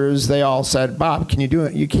advisors, they all said, "Bob, can you do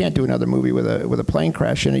it? You can't do another movie with a plane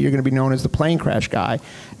crash in it. You're going to be known as the plane crash guy."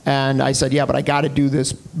 And I said, "Yeah, but I got to do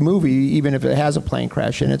this movie even if it has a plane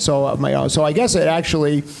crash in it." So I guess it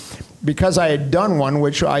actually, because I had done one,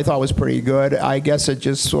 which I thought was pretty good, I guess it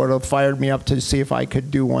just sort of fired me up to see if I could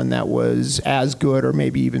do one that was as good or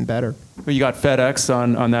maybe even better. Well, you got FedEx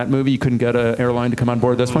on that movie. You couldn't get an airline to come on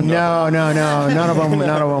board this one? No. None of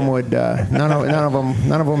them would. None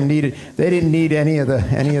of them needed. They didn't need any of the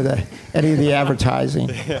advertising.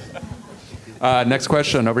 Next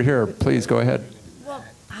question over here. Please go ahead.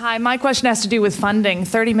 Hi, my question has to do with funding.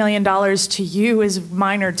 $30 million to you is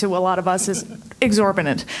minor, to a lot of us is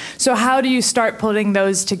exorbitant. So how do you start putting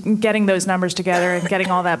getting those numbers together and getting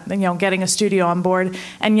all that, getting a studio on board,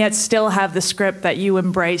 and yet still have the script that you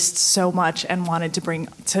embraced so much and wanted to bring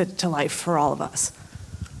to life for all of us?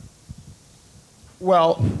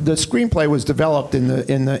 Well, the screenplay was developed in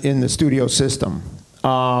the studio system,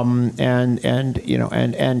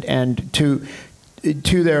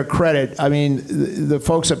 to their credit, I mean, the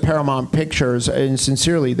folks at Paramount Pictures, and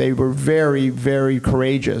sincerely, they were very, very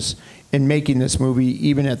courageous in making this movie,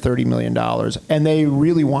 even at $30 million. And they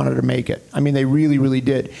really wanted to make it. I mean, they really, really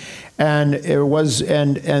did. And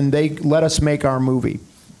and they let us make our movie.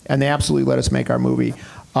 And they absolutely let us make our movie.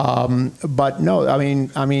 But no, I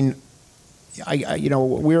mean,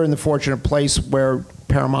 we're in the fortunate place where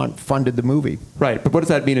Paramount funded the movie. Right, but what does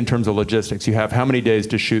that mean in terms of logistics? You have how many days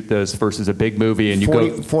to shoot this versus a big movie,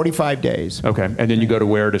 and 45 days. Okay, and then you go to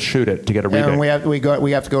where to shoot it to get a rebate? And we have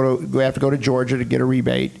to go to Georgia to get a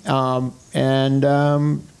rebate. But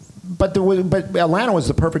Atlanta was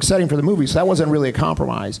the perfect setting for the movie, so that wasn't really a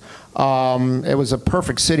compromise. It was a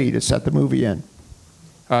perfect city to set the movie in.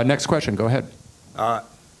 Next question, go ahead.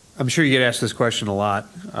 I'm sure you get asked this question a lot.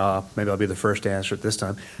 Maybe I'll be the first to answer it this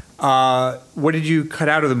time. What did you cut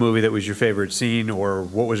out of the movie that was your favorite scene, or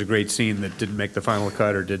what was a great scene that didn't make the final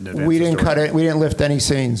cut or didn't advance We didn't the story? cut it. We didn't lift any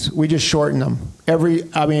scenes. We just shortened them. There's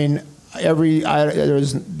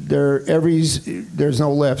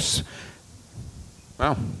no lifts.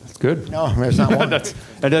 Wow, that's good. No, there's not one.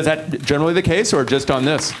 And is that generally the case, or just on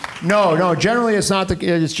this? No. Generally, it's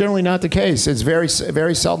generally not the case. It's very,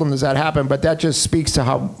 very seldom does that happen. But that just speaks to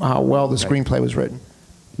how well the screenplay was written.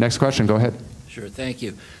 Next question. Go ahead. Sure, thank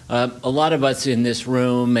you. A lot of us in this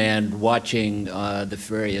room and watching the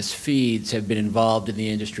various feeds have been involved in the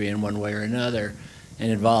industry in one way or another,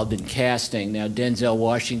 and involved in casting. Now, Denzel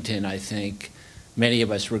Washington, I think, many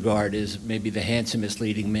of us regard as maybe the handsomest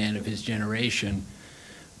leading man of his generation,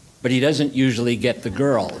 but he doesn't usually get the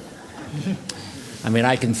girl. I mean,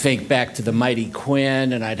 I can think back to The Mighty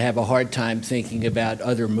Quinn, and I'd have a hard time thinking about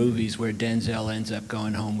other movies where Denzel ends up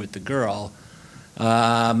going home with the girl.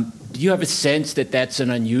 Do you have a sense that that's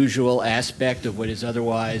an unusual aspect of what is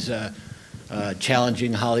otherwise a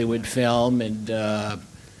challenging Hollywood film, and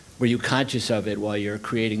were you conscious of it while you're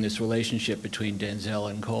creating this relationship between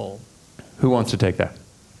Denzel and Cole? Who wants to take that?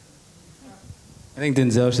 I think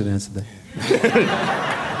Denzel should answer that.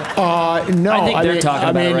 No, I think they're talking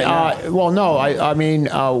about it right now. Well, no, I mean,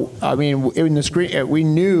 in the screen, we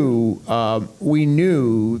knew.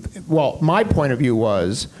 Well, my point of view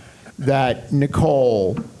was that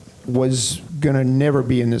Nicole was gonna never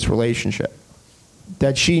be in this relationship.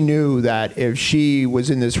 That she knew that if she was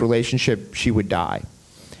in this relationship, she would die.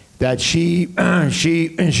 That she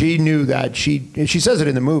knew that she says it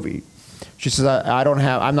in the movie. She says,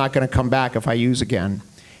 I'm not gonna come back if I use again.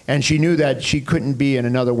 And she knew that she couldn't be in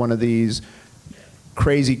another one of these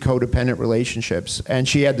crazy codependent relationships. And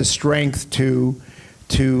she had the strength to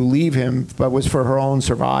to leave him, but was for her own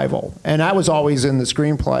survival. And that was always in the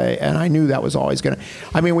screenplay, and I knew that was always going to.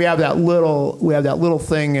 I mean, we have that little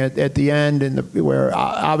thing at the end, where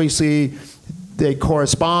obviously they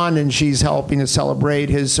correspond, and she's helping to celebrate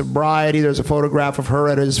his sobriety. There's a photograph of her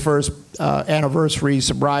at his first anniversary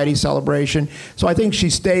sobriety celebration. So I think she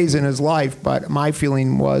stays in his life, but my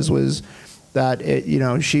feeling was that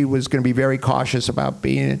she was going to be very cautious about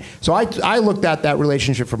being. So I looked at that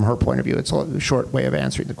relationship from her point of view. It's a short way of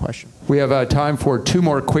answering the question. We have time for 2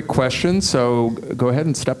 more quick questions, so go ahead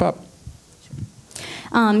and step up.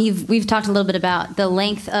 We've talked a little bit about the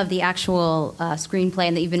length of the actual screenplay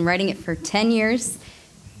and that you've been writing it for 10 years.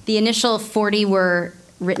 The initial 40 were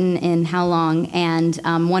written in how long? And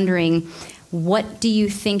I'm wondering, what do you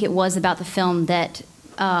think it was about the film that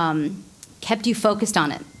kept you focused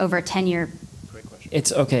on it over a 10-year?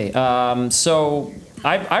 It's okay. So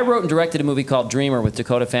I wrote and directed a movie called Dreamer with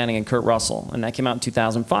Dakota Fanning and Kurt Russell, and that came out in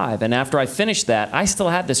 2005. And after I finished that, I still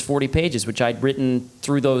had this 40 pages, which I'd written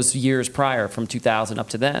through those years prior, from 2000 up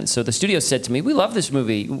to then. So the studio said to me, "We love this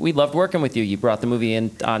movie. We loved working with you. You brought the movie in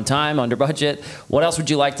on time, under budget. What else would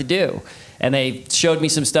you like to do?" And they showed me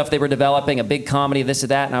some stuff they were developing, a big comedy, this or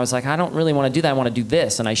that, and I was like, I don't really want to do that, I want to do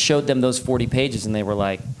this. And I showed them those 40 pages, and they were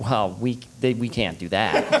like, well, we can't do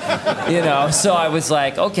that. So I was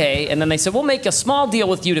like, okay. And then they said, we'll make a small deal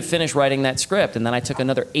with you to finish writing that script. And then I took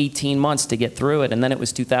another 18 months to get through it, and then it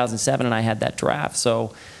was 2007, and I had that draft.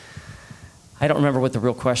 So I don't remember what the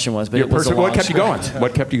real question was, but it was a long What kept you going?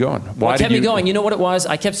 What kept you going? What kept me going? You know what it was?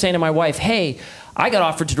 I kept saying to my wife, hey, I got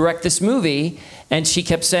offered to direct this movie, and she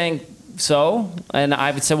kept saying, so? And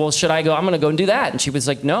I would say, well, should I go? I'm going to go and do that. And she was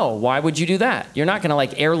like, no, why would you do that? You're not going to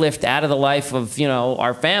like airlift out of the life of,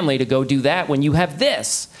 our family to go do that when you have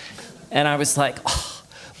this. And I was like, oh,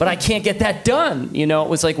 but I can't get that done. It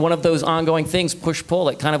was like one of those ongoing things, push-pull.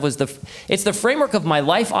 It kind of was it's the framework of my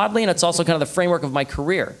life, oddly, and it's also kind of the framework of my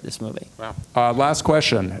career, this movie. Wow. Last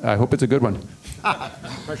question. I hope it's a good one.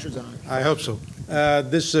 Pressure's on. I hope so.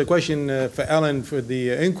 This question for Ellen, for the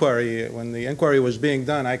inquiry. When the inquiry was being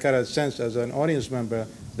done, I got a sense as an audience member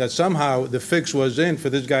that somehow the fix was in for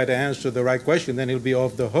this guy to answer the right question, then he'll be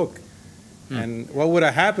off the hook. And what would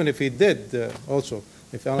have happened if he did also?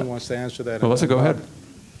 If Ellen wants to answer that. Melissa, go ahead.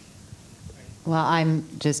 Well, I'm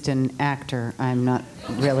just an actor. I'm not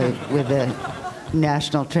really with the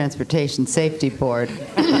National Transportation Safety Board.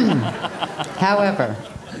 However,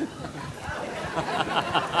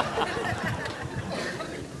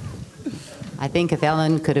 I think if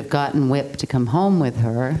Ellen could have gotten Whip to come home with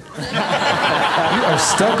her. You are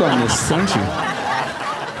stuck on this, aren't you?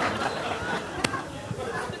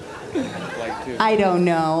 I don't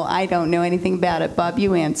know. I don't know anything about it. Bob,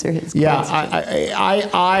 you answer his question. Yeah,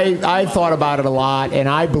 I thought about it a lot, and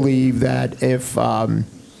I believe that if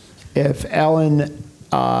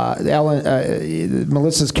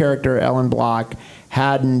Melissa's character, Ellen Block,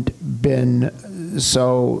 hadn't been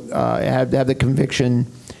so had the conviction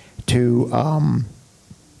to,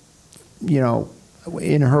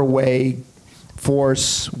 in her way,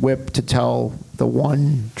 force Whip to tell the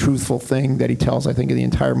one truthful thing that he tells, I think, in the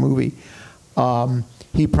entire movie,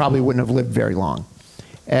 he probably wouldn't have lived very long.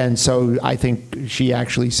 And so I think she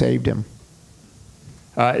actually saved him.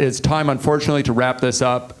 It's time, unfortunately, to wrap this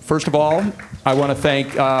up. First of all, I want to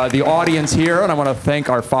thank the audience here, and I want to thank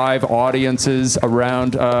our 5 audiences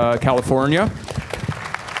around California.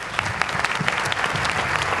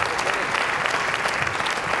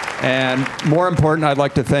 And more important, I'd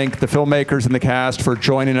like to thank the filmmakers and the cast for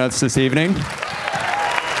joining us this evening.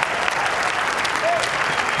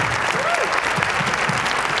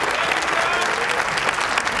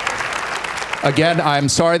 Again, I'm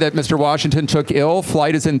sorry that Mr. Washington took ill.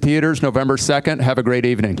 Flight is in theaters November 2nd. Have a great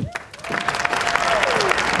evening.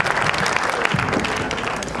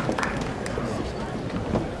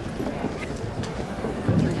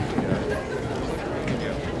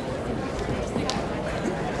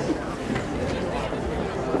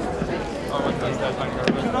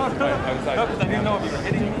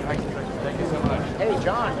 Hey,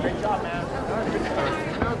 John, great job, man.